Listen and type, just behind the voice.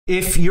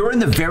If you're in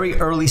the very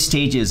early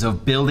stages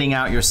of building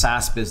out your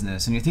SaaS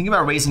business and you're thinking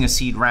about raising a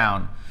seed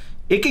round,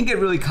 it can get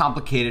really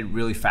complicated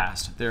really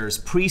fast. There's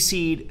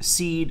pre-seed,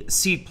 seed,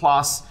 seed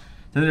plus,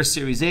 then there's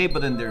Series A,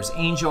 but then there's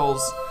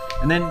angels.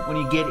 And then when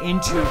you get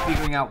into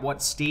figuring out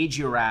what stage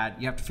you're at,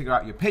 you have to figure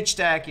out your pitch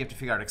deck, you have to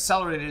figure out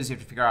accelerators, you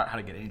have to figure out how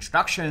to get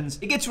introductions.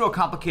 It gets real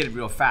complicated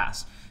real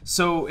fast.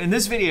 So in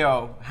this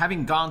video,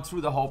 having gone through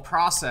the whole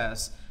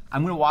process,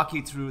 I'm gonna walk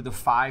you through the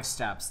 5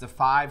 steps, the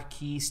 5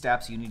 key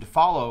steps you need to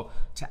follow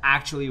to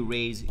actually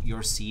raise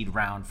your seed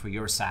round for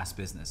your SaaS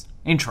business.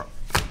 Intro.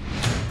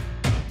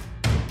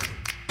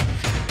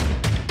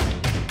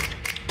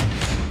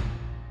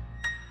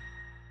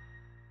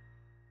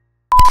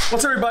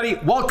 What's up, everybody?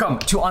 Welcome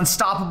to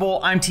Unstoppable.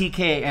 I'm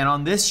TK, and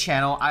on this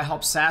channel, I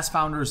help SaaS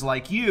founders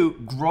like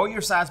you grow your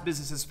SaaS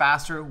businesses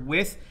faster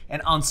with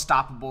an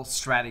unstoppable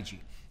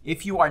strategy.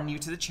 If you are new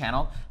to the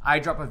channel, I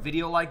drop a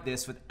video like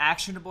this with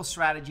actionable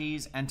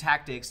strategies and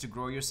tactics to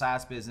grow your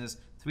SaaS business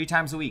 3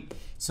 times a week.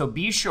 So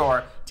be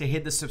sure to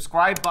hit the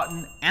subscribe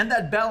button and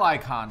that bell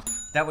icon.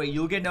 That way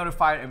you'll get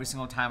notified every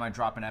single time I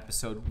drop an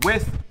episode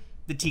with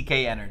the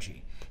TK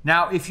energy.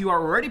 Now, if you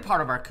are already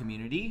part of our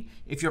community,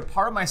 if you're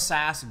part of my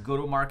SaaS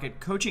go-to-market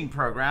coaching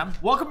program,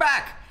 welcome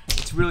back.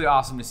 It's really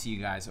awesome to see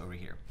you guys over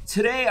here.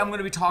 Today, I'm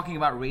gonna be talking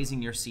about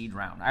raising your seed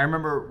round. I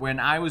remember when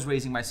I was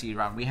raising my seed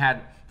round, we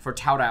had, for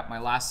ToutApp, my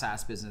last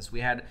SaaS business,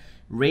 we had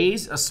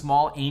raised a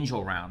small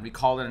angel round. We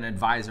called it an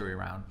advisory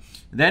round.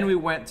 Then we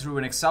went through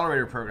an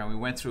accelerator program. We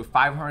went through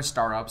 500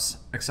 startups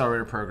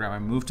accelerator program. I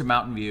moved to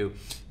Mountain View,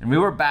 and we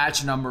were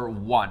batch number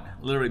 1,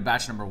 literally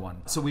batch number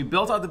 1. So we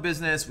built out the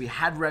business, we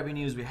had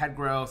revenues, we had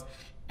growth,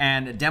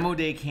 and demo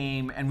day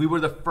came, and we were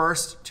the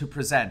first to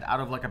present out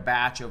of like a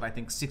batch of, I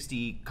think,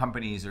 60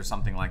 companies or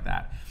something like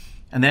that.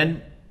 And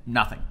then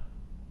nothing,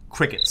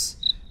 crickets.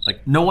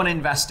 Like no one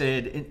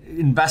invested,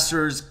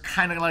 investors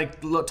kind of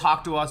like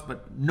talked to us,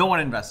 but no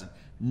one invested.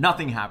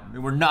 Nothing happened. We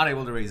were not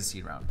able to raise a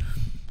seed round.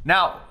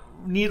 Now,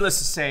 needless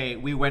to say,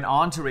 we went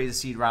on to raise a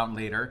seed round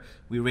later.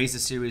 We raised a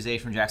Series A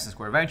from Jackson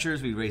Square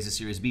Ventures. We raised a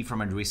Series B from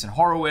Andreessen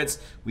Horowitz.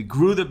 We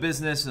grew the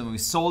business and we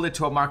sold it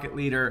to a market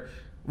leader.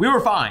 We were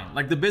fine.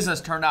 Like the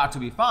business turned out to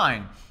be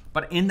fine.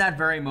 But in that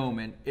very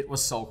moment, it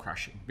was soul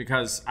crushing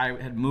because I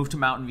had moved to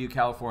Mountain View,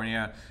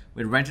 California.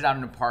 We had rented out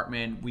an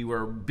apartment. We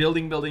were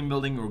building.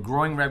 We were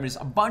growing revenues.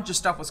 A bunch of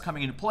stuff was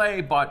coming into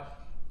play, but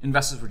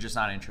investors were just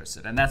not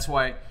interested. And that's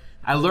why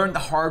I learned the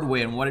hard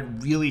way and what it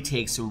really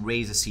takes to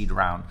raise a seed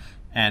round.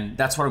 And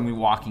that's what I'm gonna be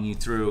walking you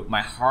through,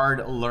 my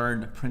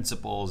hard-learned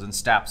principles and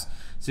steps.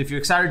 So if you're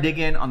excited to dig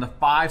in on the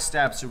 5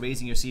 steps to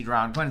raising your seed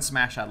round, go ahead and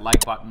smash that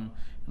like button. And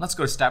let's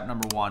go to step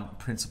number 1,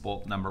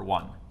 principle number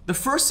 1. The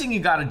first thing you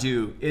gotta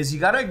do is you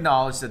gotta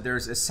acknowledge that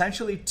there's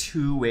essentially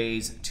 2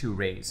 ways to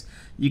raise.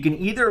 You can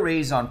either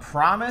raise on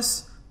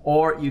promise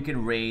or you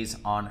can raise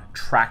on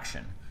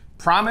traction.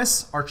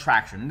 Promise or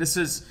traction. And this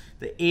is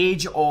the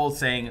age-old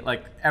thing,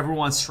 like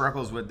everyone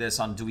struggles with this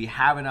on do we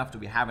have enough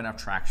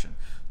traction?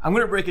 I'm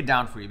gonna break it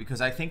down for you because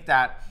I think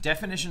that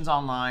definitions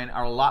online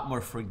are a lot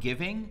more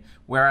forgiving,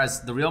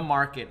 whereas the real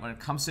market, when it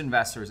comes to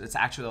investors, it's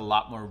actually a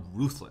lot more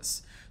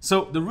ruthless.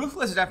 So the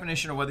ruthless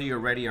definition of whether you're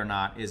ready or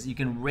not is you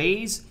can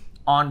raise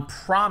on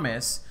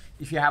promise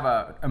if you have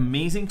an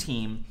amazing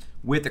team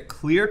with a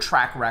clear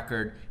track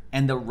record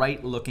and the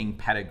right looking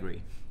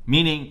pedigree.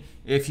 Meaning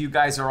if you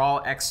guys are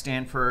all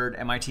ex-Stanford,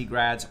 MIT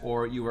grads,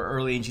 or you were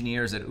early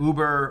engineers at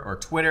Uber or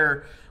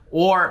Twitter,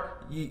 or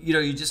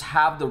you just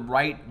have the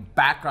right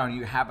background,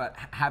 you have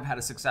had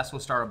a successful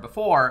startup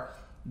before,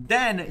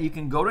 then you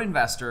can go to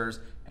investors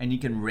and you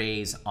can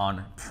raise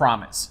on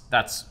promise.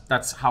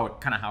 That's how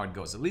it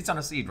goes, at least on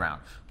a seed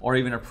round or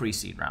even a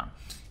pre-seed round.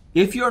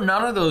 If you're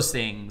none of those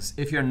things,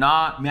 if you're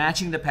not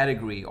matching the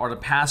pedigree or the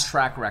past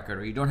track record,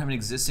 or you don't have an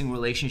existing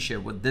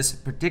relationship with this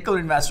particular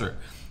investor,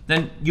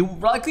 then you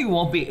likely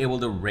won't be able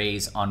to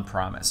raise on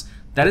promise.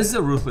 That is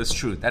the ruthless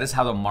truth. That is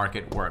how the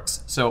market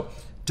works. So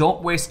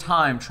don't waste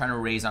time trying to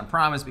raise on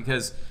promise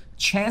because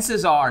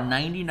chances are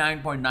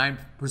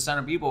 99.9%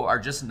 of people are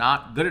just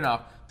not good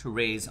enough to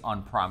raise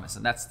on promise.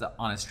 And that's the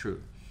honest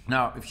truth.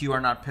 Now, if you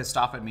are not pissed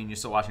off at me and you're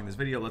still watching this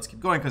video, let's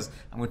keep going because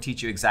I'm going to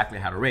teach you exactly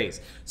how to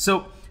raise.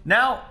 So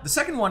now the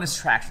second one is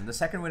traction. The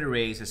second way to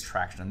raise is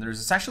traction. And there's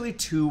essentially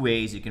 2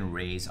 ways you can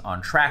raise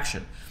on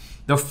traction.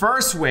 The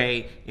first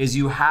way is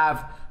you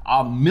have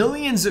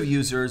millions of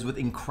users with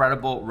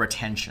incredible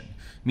retention.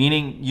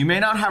 Meaning you may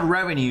not have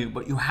revenue,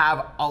 but you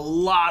have a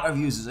lot of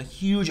users, a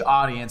huge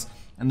audience,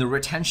 and the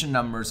retention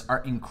numbers are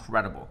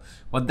incredible.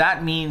 What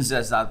that means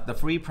is that the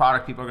free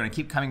product, people are gonna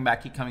keep coming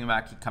back,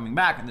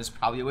 and there's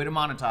probably a way to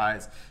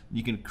monetize.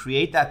 You can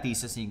create that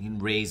thesis and you can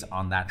raise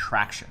on that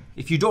traction.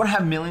 If you don't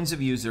have millions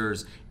of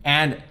users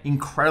and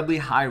incredibly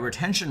high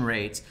retention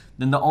rates,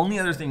 then the only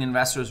other thing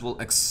investors will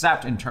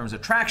accept in terms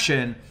of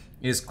traction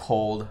is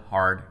cold,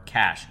 hard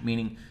cash,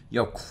 meaning you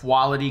have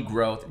quality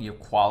growth and you have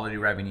quality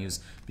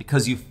revenues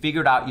because you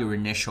figured out your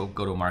initial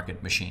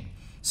go-to-market machine.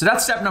 So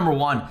that's step number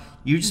one.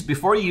 You just,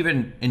 before you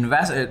even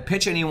invest,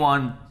 pitch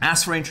anyone,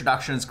 ask for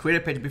introductions, create a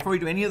pitch, before you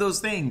do any of those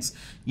things,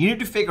 you need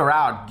to figure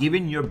out,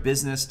 given your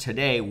business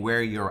today,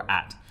 where you're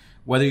at.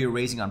 Whether you're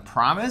raising on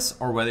promise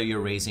or whether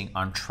you're raising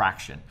on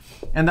traction.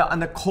 And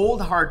the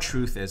cold hard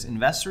truth is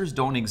investors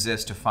don't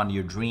exist to fund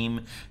your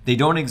dream. They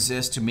don't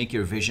exist to make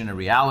your vision a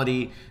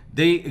reality.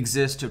 They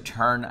exist to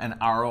turn an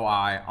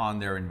ROI on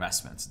their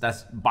investments.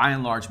 That's by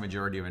and large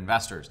majority of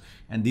investors.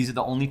 And these are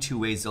the only two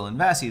ways they'll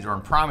invest. Either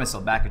on promise, they'll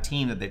back a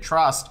team that they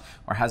trust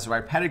or has the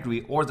right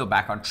pedigree, or they'll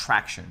back on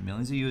traction,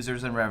 millions of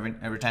users and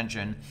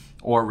retention,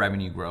 or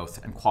revenue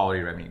growth and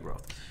quality revenue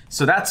growth.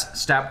 So that's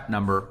step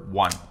number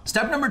one.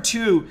 Step number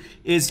two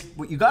is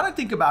what you got to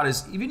think about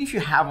is, even if you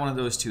have one of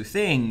those two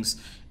things,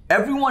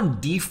 everyone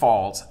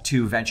defaults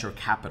to venture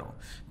capital.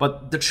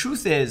 But the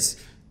truth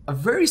is, a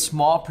very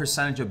small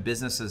percentage of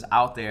businesses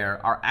out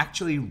there are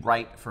actually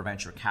ripe for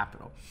venture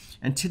capital.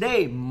 And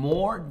today,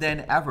 more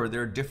than ever,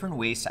 there are different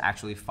ways to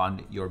actually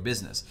fund your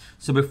business.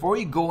 So before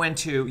you go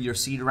into your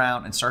seed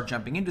round and start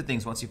jumping into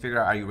things, once you figure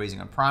out, are you raising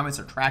on promise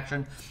or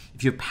traction?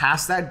 If you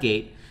pass that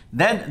gate,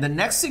 then the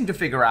next thing to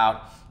figure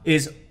out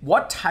is,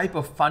 what type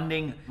of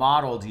funding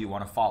model do you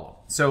want to follow?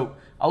 So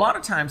a lot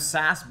of times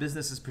SaaS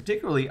businesses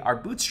particularly are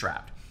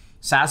bootstrapped.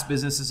 SaaS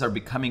businesses are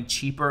becoming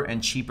cheaper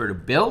and cheaper to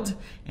build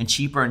and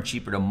cheaper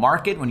to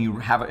market when you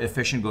have an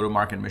efficient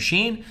go-to-market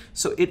machine.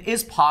 So it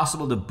is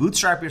possible to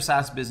bootstrap your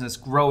SaaS business,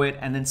 grow it,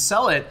 and then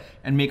sell it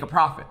and make a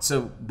profit.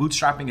 So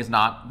bootstrapping is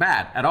not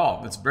bad at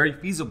all. It's very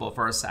feasible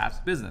for a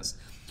SaaS business.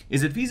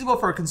 Is it feasible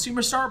for a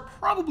consumer startup?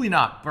 Probably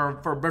not.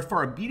 But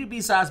for a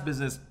B2B SaaS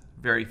business,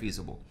 very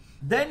feasible.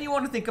 Then you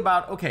want to think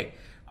about, okay,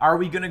 are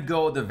we going to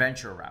go the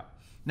venture route?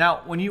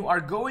 Now, when you are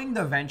going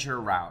the venture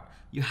route,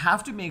 you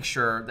have to make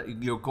sure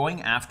that you're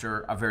going after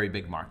a very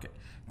big market.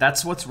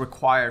 That's what's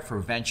required for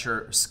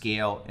venture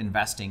scale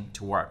investing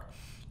to work.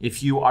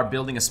 If you are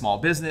building a small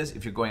business,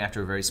 if you're going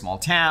after a very small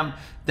TAM,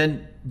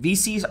 then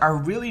VCs are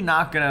really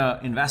not going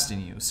to invest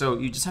in you. So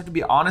you just have to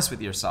be honest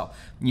with yourself.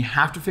 You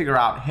have to figure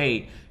out,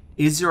 hey,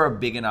 is there a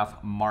big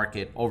enough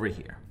market over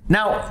here?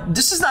 Now,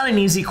 this is not an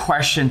easy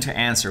question to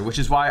answer, which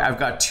is why I've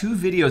got two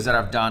videos that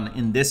I've done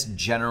in this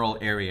general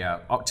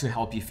area to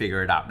help you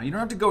figure it out. Now, you don't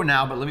have to go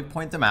now, but let me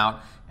point them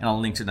out and I'll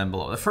link to them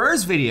below. The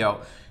first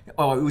video,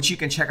 which you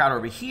can check out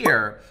over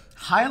here,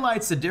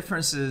 highlights the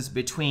differences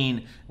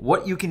between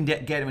what you can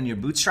get when you're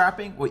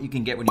bootstrapping, what you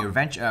can get when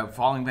you're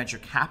following venture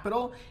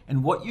capital,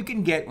 and what you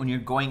can get when you're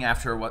going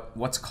after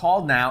what's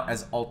called now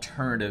as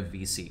alternative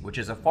VC, which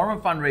is a form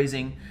of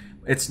fundraising.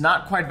 It's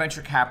not quite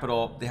venture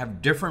capital. They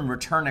have different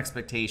return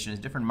expectations,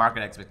 different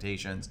market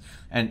expectations.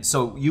 And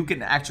so you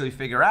can actually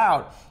figure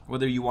out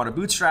whether you want to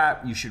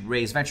bootstrap, you should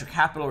raise venture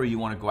capital, or you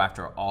want to go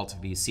after alt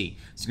VC.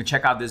 So you can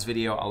check out this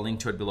video. I'll link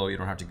to it below. You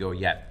don't have to go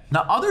yet.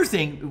 Now, other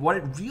thing, what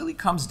it really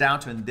comes down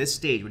to in this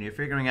stage, when you're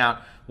figuring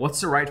out what's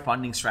the right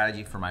funding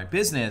strategy for my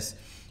business,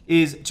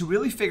 is to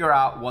really figure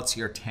out what's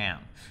your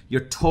TAM,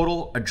 your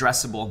total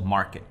addressable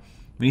market.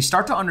 When you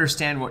start to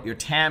understand what your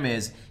TAM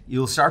is,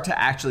 you'll start to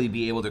actually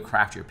be able to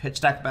craft your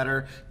pitch deck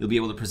better. You'll be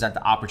able to present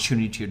the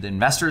opportunity to the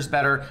investors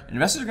better. And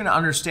investors are going to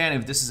understand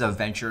if this is a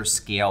venture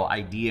scale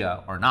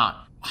idea or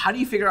not. How do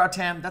you figure out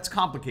TAM? That's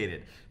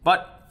complicated.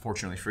 But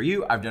fortunately for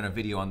you, I've done a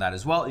video on that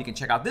as well. You can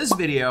check out this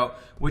video,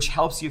 which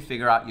helps you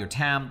figure out your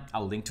TAM.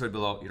 I'll link to it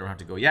below. You don't have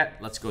to go yet.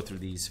 Let's go through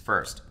these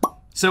first.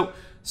 So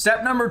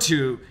step number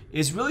two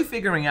is really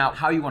figuring out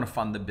how you want to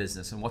fund the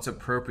business and what's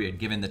appropriate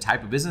given the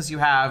type of business you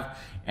have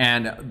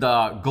and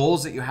the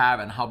goals that you have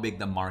and how big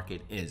the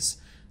market is.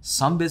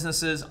 Some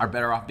businesses are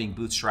better off being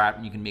bootstrapped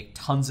and you can make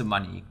tons of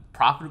money.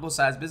 Profitable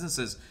SaaS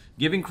businesses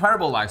give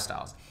incredible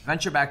lifestyles.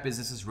 Venture-backed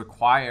businesses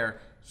require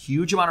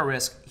huge amount of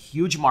risk,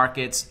 huge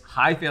markets,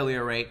 high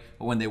failure rate,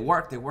 but when they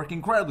work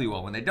incredibly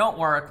well. When they don't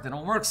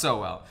work so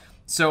well.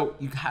 So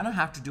you kind of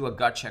have to do a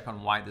gut check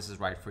on why this is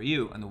right for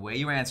you. And the way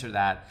you answer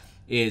that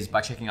is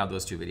by checking out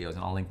those two videos, and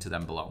I'll link to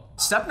them below.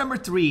 Step number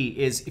three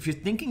is, if you're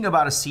thinking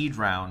about a seed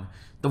round,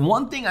 the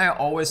one thing I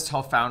always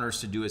tell founders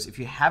to do is, if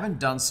you haven't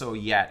done so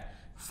yet,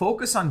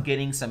 focus on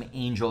getting some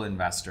angel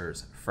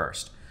investors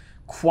first.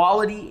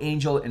 Quality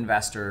angel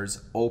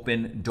investors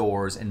open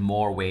doors in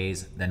more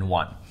ways than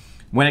one.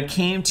 When it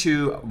came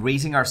to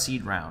raising our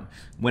seed round,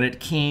 when it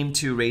came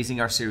to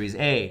raising our Series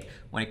A,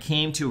 when it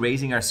came to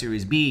raising our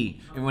Series B,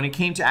 and when it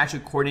came to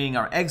actually coordinating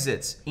our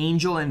exits,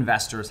 angel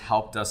investors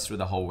helped us through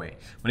the whole way.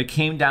 When it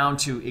came down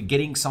to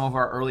getting some of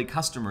our early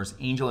customers,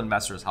 angel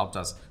investors helped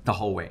us the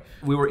whole way.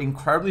 We were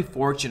incredibly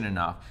fortunate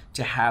enough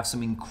to have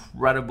some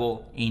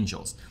incredible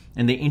angels,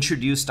 and they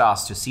introduced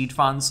us to seed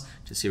funds,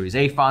 to Series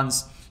A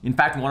funds. In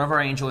fact, one of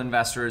our angel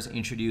investors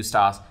introduced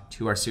us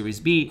to our Series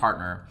B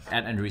partner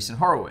at Andreessen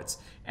Horowitz.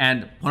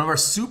 And one of our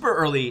super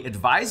early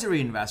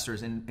advisory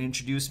investors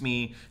introduced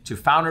me to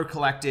Founder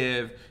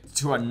Collective,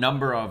 to a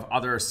number of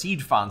other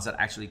seed funds that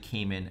actually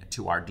came in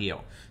to our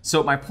deal.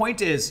 So my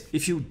point is,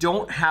 if you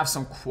don't have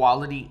some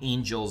quality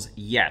angels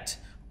yet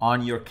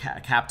on your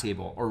cap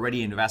table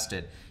already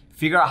invested,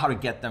 Figure out how to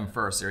get them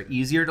first. They're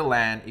easier to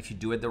land if you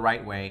do it the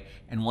right way.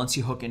 And once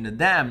you hook into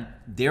them,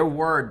 their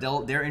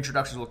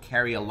introductions will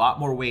carry a lot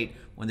more weight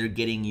when they're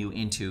getting you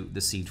into the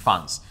seed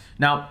funds.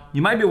 Now,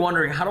 you might be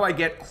wondering, how do I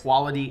get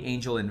quality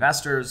angel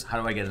investors?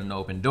 How do I get them to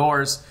open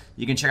doors?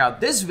 You can check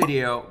out this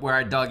video where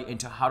I dug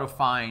into how to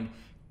find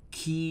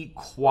key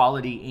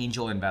quality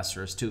angel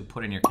investors to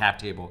put in your cap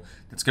table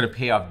that's going to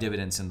pay off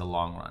dividends in the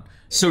long run.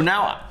 So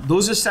now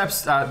those are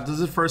steps,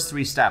 those are the first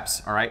 3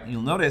 steps. All right.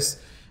 You'll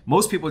notice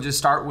most people just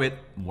start with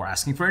we're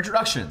asking for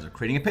introductions or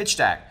creating a pitch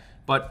deck,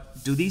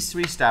 but do these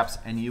 3 steps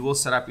and you will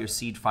set up your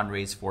seed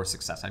fundraise for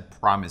success. I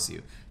promise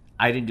you.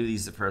 I didn't do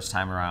these the first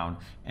time around,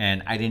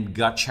 and I didn't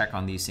gut check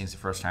on these things the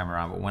first time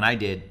around, but when I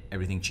did,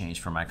 everything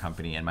changed for my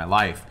company and my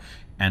life.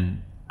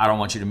 And I don't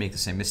want you to make the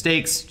same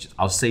mistakes.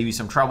 I'll save you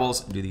some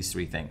troubles and do these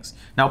 3 things.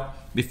 Now,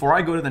 before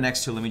I go to the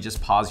next 2, let me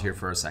just pause here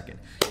for a second.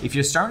 If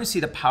you're starting to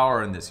see the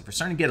power in this, if you're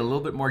starting to get a little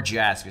bit more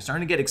jazzed, if you're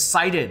starting to get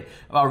excited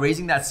about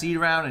raising that seed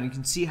round, and you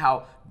can see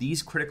how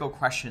these critical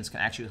questions can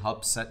actually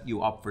help set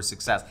you up for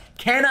success,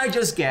 can I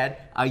just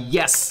get a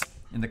yes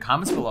in the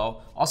comments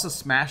below? Also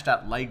smash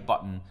that like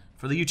button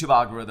for the YouTube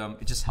algorithm.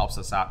 It just helps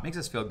us out, makes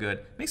us feel good,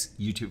 makes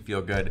YouTube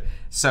feel good.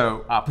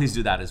 So please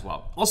do that as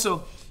well.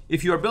 Also,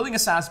 if you are building a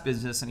SaaS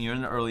business and you're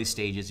in the early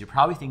stages, you're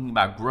probably thinking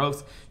about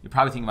growth, you're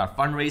probably thinking about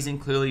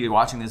fundraising, clearly you're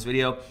watching this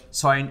video.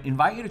 So I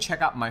invite you to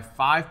check out my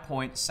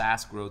 5-point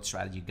SaaS growth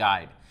strategy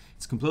guide.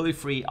 It's completely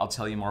free. I'll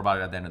tell you more about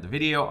it at the end of the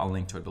video. I'll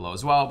link to it below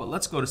as well, but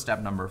let's go to step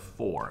number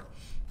 4.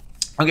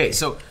 Okay,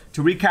 so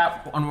to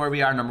recap on where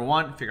we are, number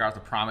 1, figure out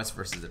the promise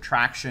versus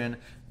attraction.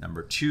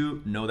 Number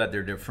 2, know that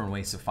there are different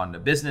ways to fund a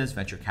business.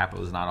 Venture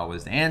capital is not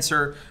always the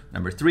answer.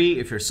 Number 3,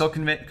 if you're so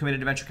committed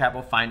to venture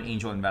capital, find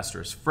angel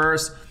investors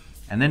first.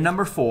 And then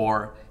number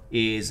 4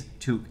 is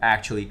to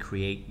actually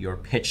create your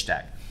pitch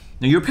deck.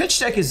 Now, your pitch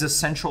deck is the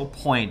central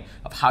point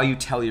of how you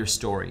tell your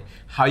story,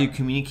 how you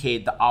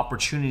communicate the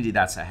opportunity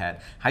that's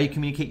ahead, how you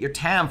communicate your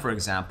TAM, for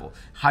example,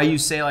 how you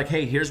say like,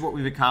 hey, here's what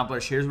we've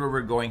accomplished, here's where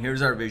we're going,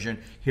 here's our vision,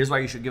 here's why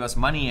you should give us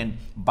money and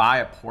buy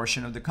a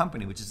portion of the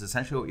company, which is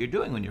essentially what you're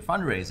doing when you're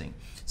fundraising.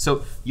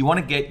 So you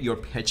want to get your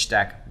pitch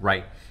deck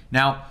right.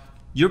 Now,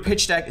 your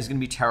pitch deck is going to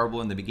be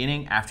terrible in the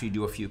beginning. After you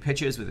do a few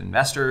pitches with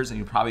investors, and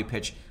you probably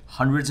pitch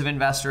hundreds of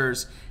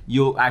investors,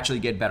 you'll actually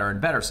get better and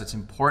better. So it's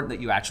important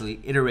that you actually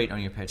iterate on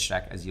your pitch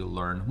deck as you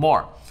learn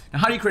more. Now,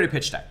 how do you create a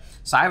pitch deck?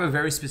 So I have a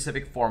very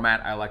specific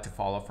format I like to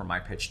follow for my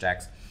pitch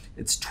decks.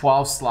 It's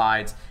 12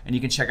 slides, and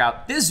you can check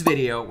out this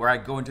video where I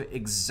go into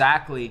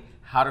exactly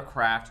how to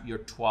craft your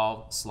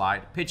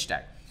 12-slide pitch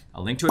deck.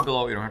 I'll link to it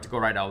below. You don't have to go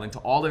right now. I'll link to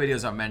all the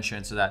videos I've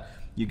mentioned so that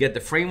you get the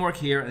framework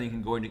here, and you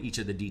can go into each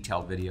of the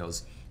detailed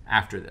videos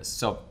after this.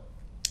 So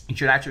you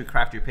should actually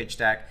craft your pitch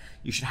deck.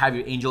 You should have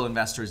your angel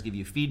investors give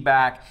you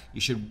feedback.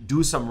 You should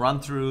do some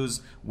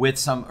run-throughs with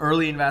some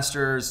early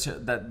investors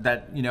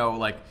that you know,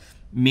 like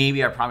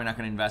maybe are probably not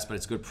going to invest, but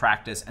it's good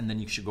practice. And then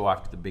you should go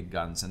after the big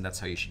guns, and that's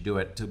how you should do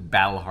it to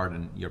battle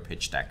harden your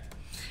pitch deck.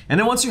 And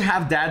then once you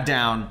have that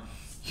down,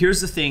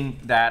 here's the thing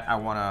that I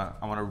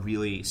wanna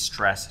really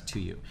stress to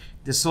you.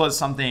 This was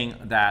something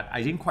that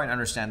I didn't quite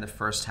understand the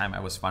first time I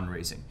was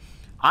fundraising.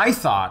 I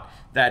thought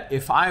that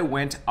if I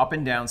went up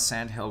and down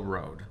Sand Hill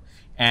Road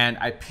and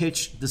I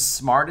pitched the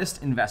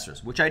smartest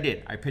investors, which I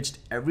did, I pitched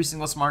every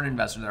single smart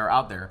investor that are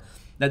out there,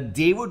 that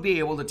they would be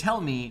able to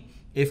tell me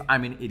if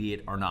I'm an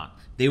idiot or not.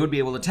 They would be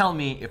able to tell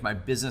me if my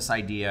business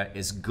idea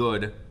is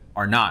good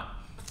or not.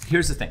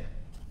 Here's the thing.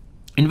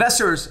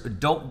 Investors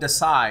don't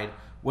decide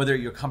whether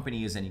your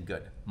company is any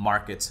good.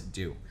 Markets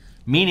do.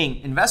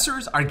 Meaning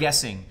investors are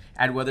guessing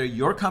at whether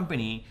your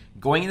company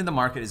going into the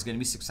market is going to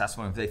be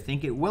successful. And if they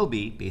think it will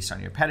be, based on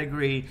your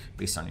pedigree,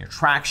 based on your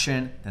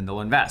traction, then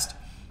they'll invest.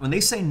 When they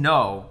say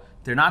no,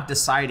 they're not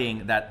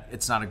deciding that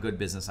it's not a good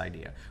business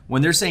idea.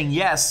 When they're saying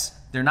yes,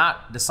 they're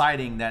not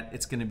deciding that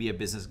it's going to be a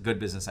good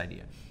business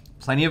idea.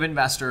 Plenty of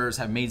investors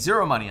have made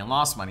zero money and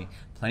lost money.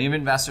 Plenty of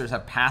investors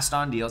have passed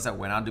on deals that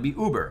went on to be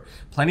Uber.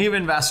 Plenty of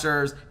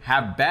investors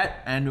have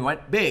bet and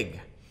went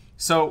big.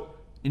 So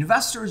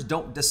investors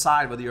don't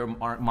decide whether your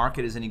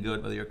market is any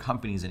good, whether your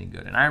company is any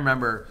good. And I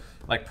remember,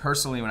 like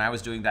personally, when I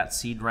was doing that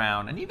seed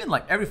round, and even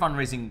like every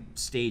fundraising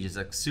stage is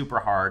like super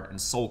hard and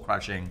soul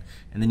crushing,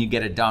 and then you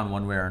get it done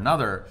one way or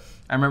another.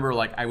 I remember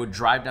like I would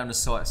drive down to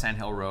Sand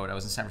Hill Road. I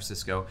was in San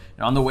Francisco,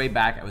 and on the way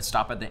back, I would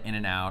stop at the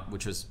In-N-Out,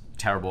 which was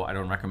terrible. I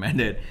don't recommend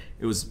it.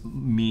 It was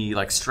me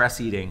like stress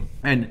eating,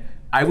 and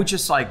I would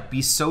just like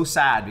be so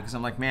sad because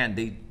I'm like, man,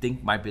 they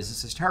think my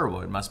business is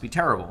terrible. It must be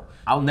terrible.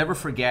 I'll never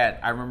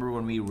forget, I remember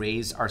when we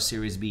raised our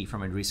Series B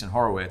from Andreessen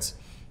Horowitz,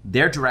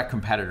 their direct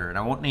competitor, and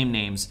I won't name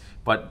names,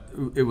 but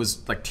it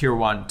was like tier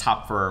 1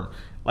 top firm.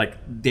 Like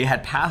they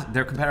had passed,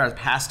 their competitor had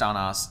passed on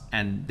us,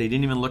 and they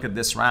didn't even look at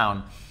this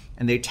round.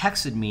 And they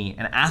texted me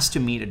and asked to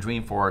meet at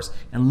Dreamforce.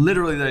 And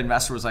literally the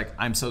investor was like,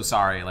 I'm so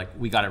sorry, like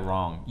we got it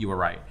wrong. You were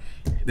right.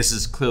 This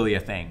is clearly a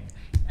thing.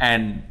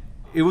 And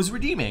it was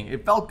redeeming.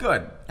 It felt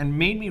good and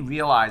made me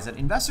realize that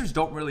investors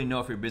don't really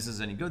know if your business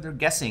is any good. They're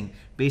guessing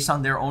based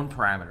on their own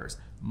parameters.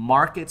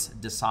 Markets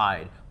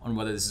decide on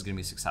whether this is going to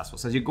be successful.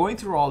 So as you're going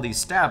through all these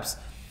steps,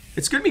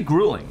 It's going to be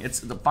grueling.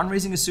 The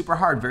fundraising is super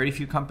hard. Very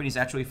few companies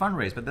actually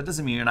fundraise, but that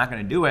doesn't mean you're not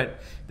going to do it.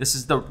 This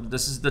is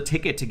the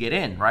ticket to get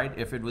in, right?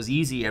 If it was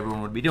easy,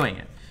 everyone would be doing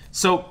it.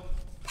 So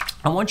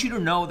I want you to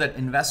know that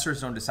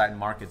investors don't decide,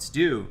 markets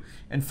do.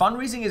 And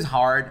fundraising is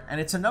hard,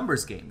 and it's a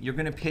numbers game. You're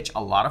going to pitch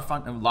a lot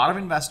of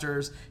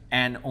investors,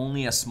 and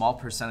only a small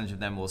percentage of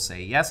them will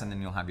say yes, and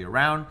then you'll have your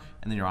round,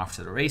 and then you're off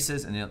to the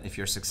races. And if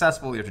you're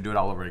successful, you have to do it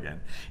all over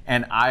again.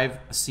 And I've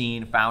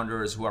seen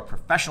founders who are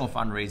professional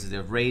fundraisers,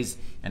 they've raised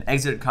and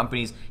exited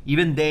companies.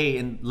 Even they,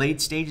 in late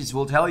stages,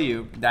 will tell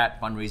you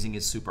that fundraising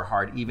is super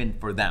hard, even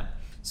for them.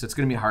 So it's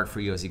going to be hard for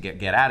you as you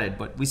get at it,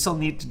 but we still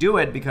need to do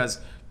it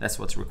because that's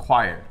what's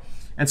required.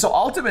 And so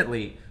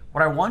ultimately,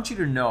 what I want you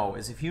to know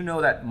is, if you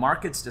know that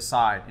markets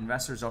decide,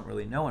 investors don't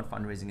really know, and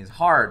fundraising is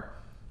hard,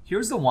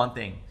 here's the one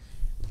thing.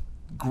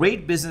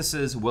 Great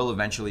businesses will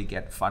eventually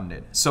get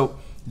funded. So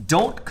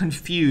don't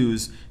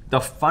confuse the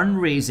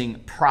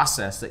fundraising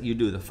process that you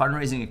do, the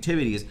fundraising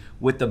activities,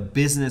 with the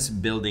business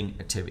building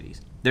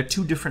activities. They're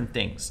two different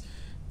things.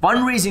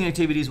 Fundraising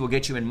activities will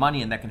get you in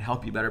money, and that can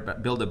help you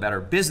build a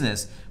better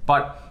business,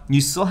 but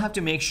you still have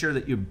to make sure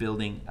that you're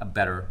building a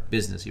better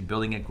business. You're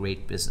building a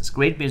great business.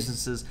 Great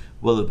businesses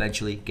will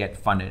eventually get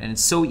funded. And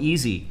it's so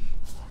easy.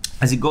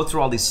 As you go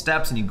through all these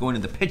steps and you go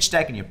into the pitch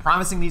deck and you're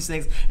promising these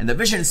things and the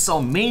vision is so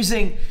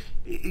amazing,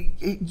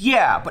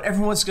 yeah, but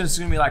everyone's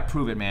gonna be like,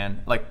 prove it,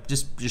 man. Like,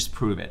 just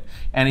prove it.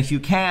 And if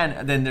you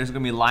can, then there's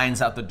gonna be lines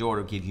out the door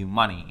to give you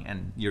money,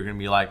 and you're gonna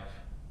be like,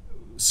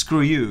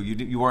 screw you,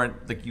 you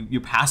weren't, like, you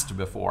passed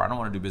before. I don't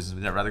want to do business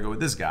with you. I'd rather go with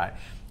this guy.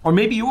 Or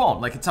maybe you won't,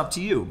 like, it's up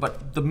to you.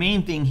 But the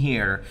main thing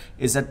here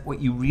is that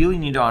what you really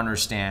need to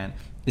understand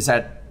is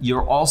that you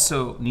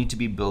also need to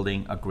be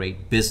building a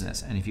great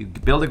business. And if you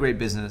build a great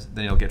business,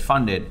 then you'll get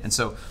funded. And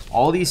so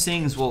all these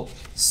things will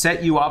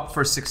set you up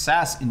for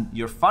success in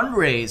your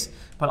fundraise,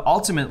 but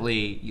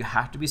ultimately you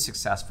have to be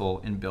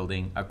successful in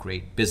building a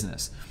great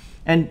business.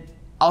 And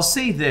I'll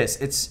say this,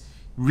 it's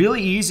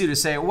really easy to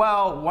say,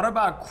 well, what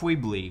about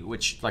Quibbly,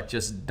 which like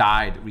just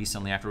died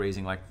recently after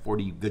raising like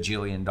 $40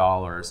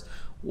 gajillion?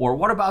 Or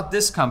what about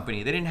this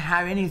company? They didn't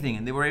have anything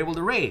and they were able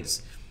to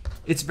raise.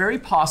 It's very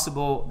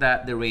possible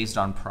that they raised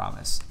on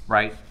promise,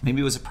 right?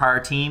 Maybe it was a prior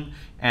team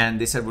and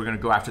they said, we're gonna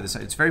go after this.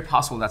 It's very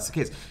possible that's the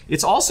case.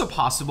 It's also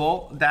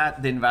possible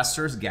that the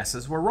investors'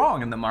 guesses were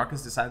wrong and the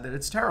markets decided that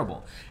it's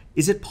terrible.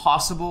 Is it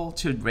possible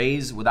to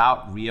raise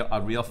without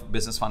real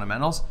business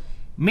fundamentals?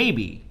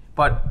 Maybe.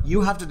 But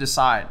you have to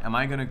decide, am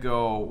I gonna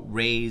go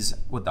raise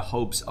with the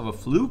hopes of a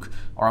fluke,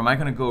 or am I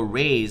gonna go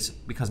raise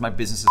because my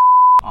business is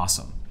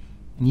awesome?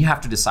 And you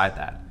have to decide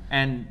that.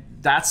 And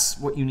that's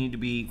what you need to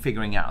be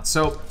figuring out.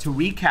 So to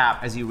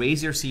recap, as you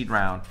raise your seed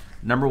round,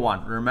 number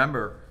one,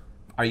 remember,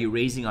 are you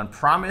raising on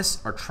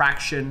promise or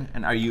traction?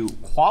 And are you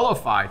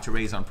qualified to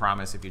raise on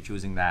promise if you're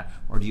choosing that,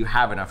 or do you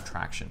have enough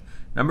traction?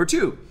 Number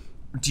two,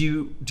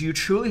 do you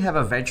truly have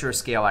a venture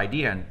scale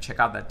idea? And check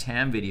out that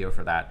TAM video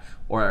for that,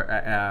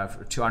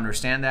 or to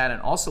understand that,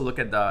 and also look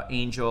at the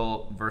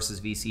angel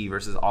versus VC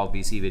versus all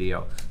VC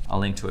video. I'll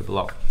link to it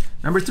below.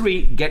 Number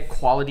three, get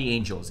quality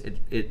angels.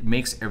 It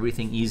makes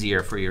everything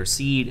easier for your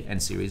seed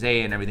and Series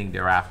A and everything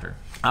thereafter.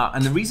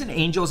 And the reason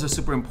angels are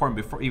super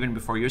important even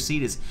before your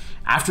seed is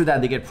after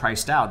that they get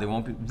priced out. They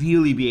won't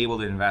really be able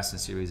to invest in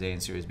Series A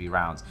and Series B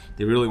rounds.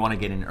 They really want to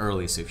get in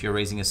early. So if you're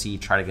raising a seed,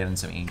 try to get in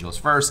some angels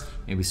first,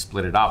 maybe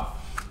split it up.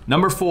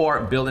 Number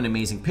four, build an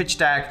amazing pitch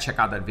deck. Check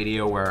out that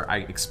video where I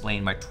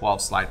explain my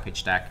 12-slide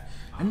pitch deck.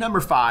 And number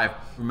five,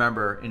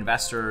 remember,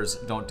 investors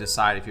don't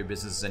decide if your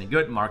business is any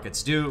good,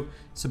 markets do.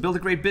 So build a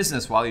great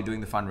business while you're doing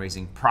the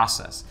fundraising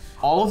process.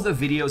 All of the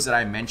videos that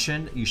I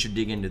mentioned, you should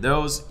dig into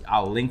those.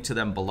 I'll link to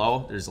them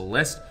below. There's a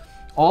list.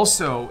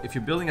 Also, if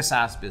you're building a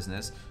SaaS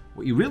business,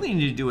 what you really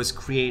need to do is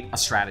create a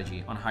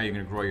strategy on how you're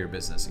going to grow your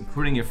business,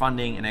 including your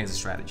funding and exit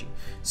strategy.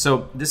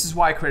 So this is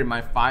why I created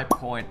my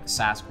 5-point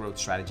SaaS growth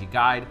strategy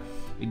guide.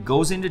 It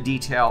goes into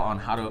detail on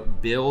how to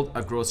build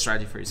a growth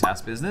strategy for your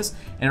SaaS business.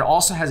 And it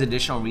also has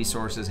additional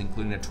resources,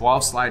 including a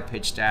 12-slide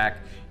pitch deck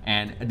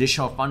and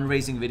additional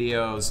fundraising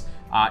videos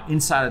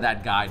inside of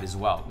that guide as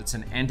well. It's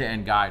an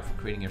end-to-end guide for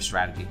creating your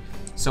strategy.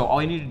 So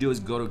all you need to do is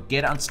go to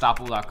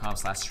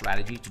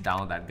getunstoppable.com/strategy to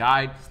download that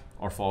guide,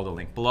 or follow the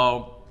link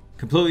below.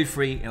 Completely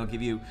free. It'll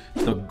give you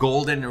the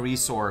golden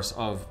resource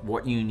of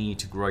what you need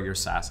to grow your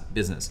SaaS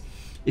business.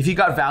 If you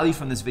got value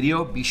from this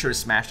video, be sure to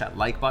smash that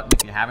like button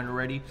if you haven't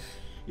already.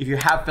 If you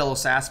have fellow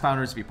SaaS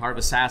founders, be part of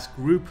a SaaS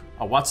group,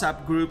 a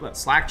WhatsApp group, a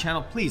Slack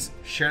channel, please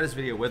share this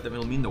video with them.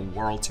 It'll mean the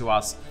world to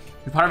us.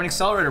 If you're part of an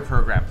accelerator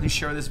program, please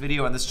share this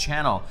video and this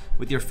channel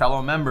with your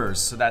fellow members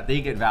so that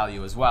they get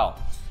value as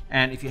well.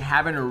 And if you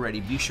haven't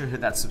already, be sure to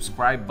hit that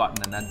subscribe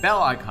button and that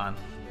bell icon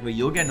where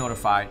you'll get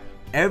notified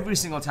every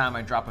single time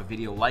I drop a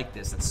video like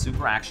this that's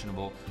super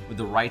actionable with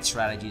the right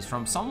strategies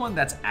from someone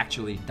that's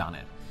actually done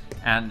it.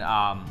 And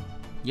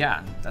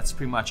yeah, that's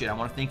pretty much it. I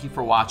want to thank you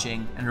for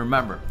watching. And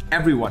remember,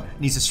 everyone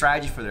needs a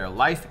strategy for their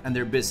life and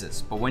their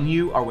business. But when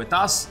you are with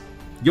us,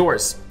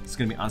 yours is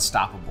going to be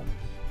unstoppable.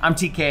 I'm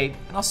TK,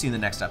 and I'll see you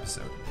in the next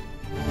episode.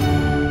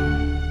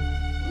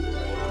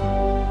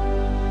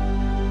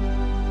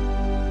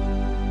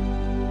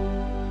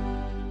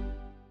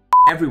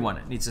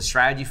 Everyone needs a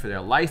strategy for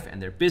their life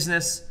and their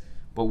business,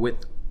 but with,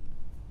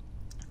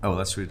 oh,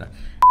 let's read that.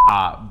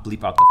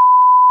 Bleep out the